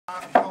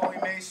I'm Cawley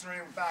Masonry.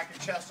 We're back in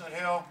Chestnut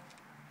Hill.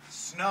 It's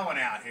snowing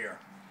out here.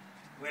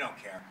 We don't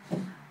care.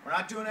 We're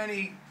not doing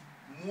any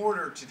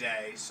mortar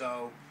today,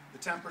 so the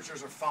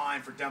temperatures are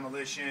fine for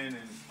demolition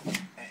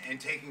and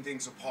taking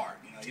things apart.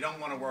 You know, you don't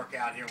want to work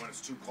out here when it's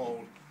too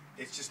cold.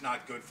 It's just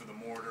not good for the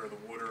mortar or the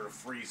wood or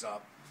freeze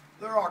up.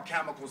 There are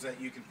chemicals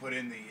that you can put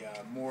in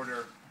the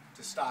mortar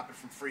to stop it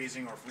from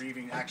freezing or for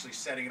even actually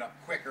setting it up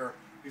quicker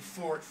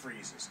before it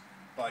freezes.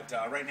 But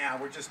right now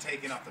we're just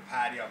taking up the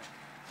patio.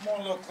 Come on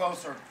a little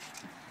closer.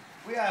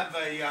 We have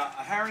a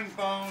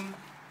herringbone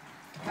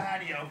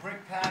patio,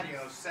 brick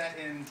patio set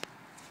in,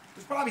 it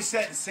was probably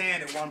set in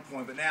sand at one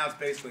point, but now it's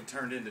basically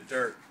turned into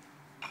dirt.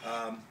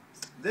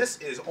 This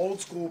is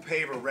old school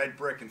paver red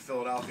brick in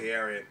Philadelphia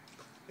area.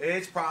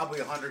 It's probably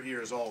 100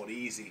 years old,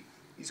 easy.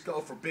 These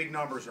go for big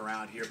numbers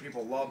around here.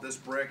 People love this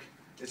brick.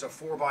 It's a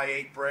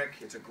 4x8 brick.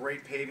 It's a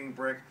great paving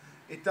brick.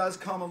 It does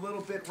come a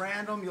little bit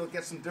random. You'll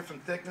get some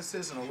different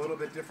thicknesses and a little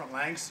bit different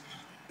lengths.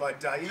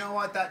 But you know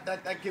what?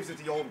 That gives it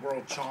the old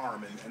world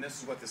charm, and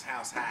this is what this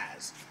house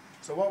has.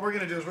 So what we're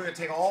going to do is we're going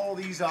to take all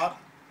these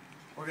up.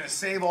 We're going to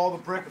save all the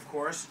brick, of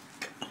course.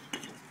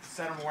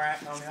 Set them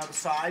on the other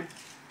side.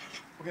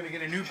 We're going to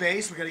get a new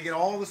base. We're going to get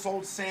all this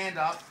old sand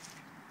up.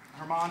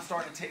 Herman's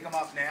starting to take them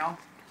up now.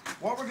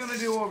 What we're going to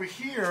do over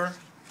here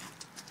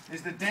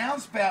is the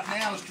downspout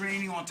now is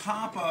draining on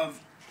top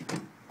of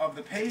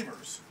the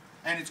pavers,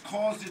 and it's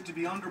caused it to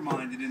be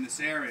undermined in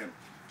this area.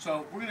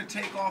 So we're going to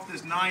take off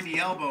this 90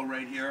 elbow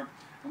right here.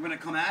 We're going to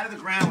come out of the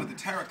ground with the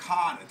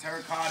terracotta.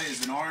 Terracotta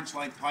is an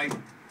orange-like pipe,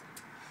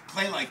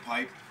 clay-like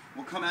pipe.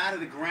 We'll come out of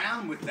the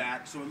ground with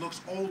that so it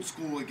looks old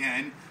school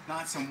again,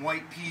 not some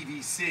white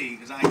PVC,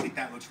 because I think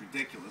that looks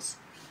ridiculous.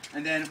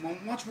 And then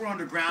once we're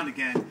underground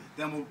again,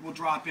 then we'll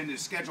drop into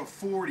Schedule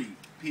 40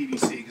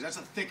 PVC, because that's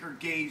a thicker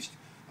gauged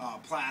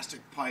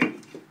plastic pipe,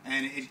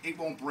 and it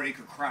won't break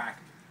or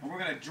crack. And we're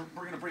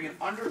gonna bring it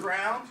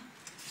underground.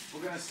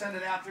 We're gonna send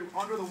it out through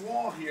under the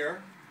wall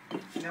here,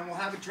 and then we'll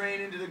have it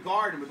drain into the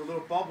garden with a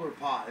little bubbler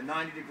pot, a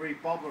 90-degree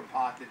bubbler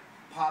pot that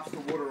pops the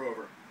water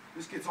over.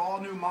 This gets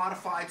all new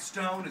modified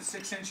stone. It's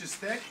 6 inches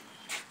thick,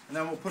 and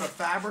then we'll put a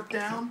fabric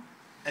down,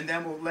 and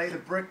then we'll lay the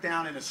brick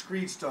down in a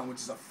screed stone, which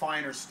is a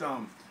finer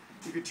stone.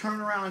 If you turn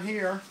around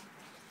here,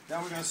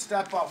 then we're going to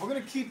step up. We're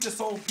going to keep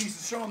this old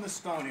piece, showing this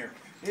stone here.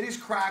 It is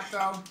cracked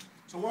though,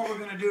 so what we're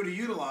going to do to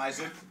utilize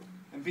it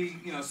and be,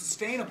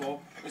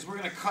 sustainable is we're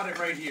going to cut it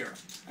right here,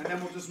 and then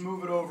we'll just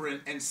move it over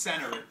and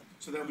center it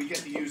so that we get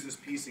to use this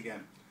piece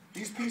again.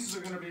 These pieces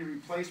are going to be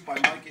replaced by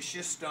mica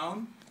schist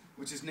stone,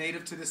 which is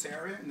native to this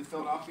area, in the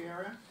Philadelphia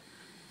area.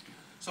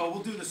 So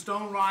we'll do the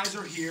stone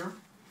riser here,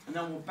 and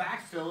then we'll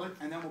backfill it,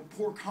 and then we'll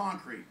pour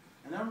concrete.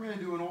 And then we're going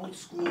to do an old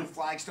school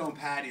flagstone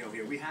patio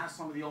here. We have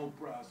some of the old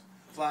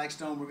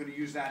flagstone. We're going to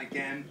use that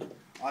again.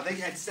 They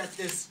had set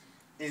this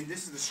in,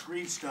 this is the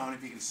screed stone,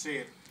 if you can see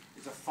it.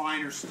 It's a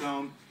finer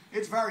stone.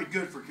 It's very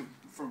good for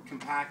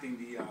compacting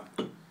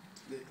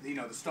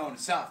the stone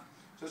itself.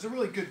 So it's a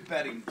really good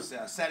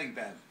setting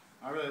bed.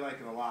 I really like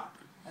it a lot.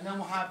 And then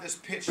we'll have this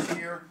pitched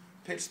here,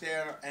 pitched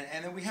there,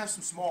 and then we have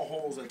some small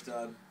holes that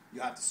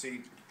you'll have to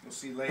see. You'll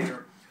see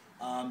later.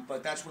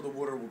 But that's where the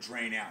water will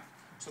drain out.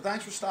 So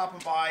thanks for stopping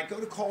by. Go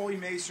to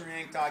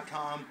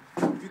CawleyMasonryInc.com.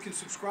 You can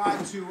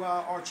subscribe to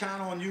our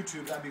channel on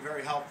YouTube. That'd be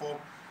very helpful.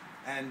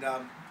 And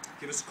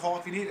give us a call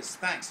if you need us.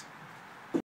 Thanks.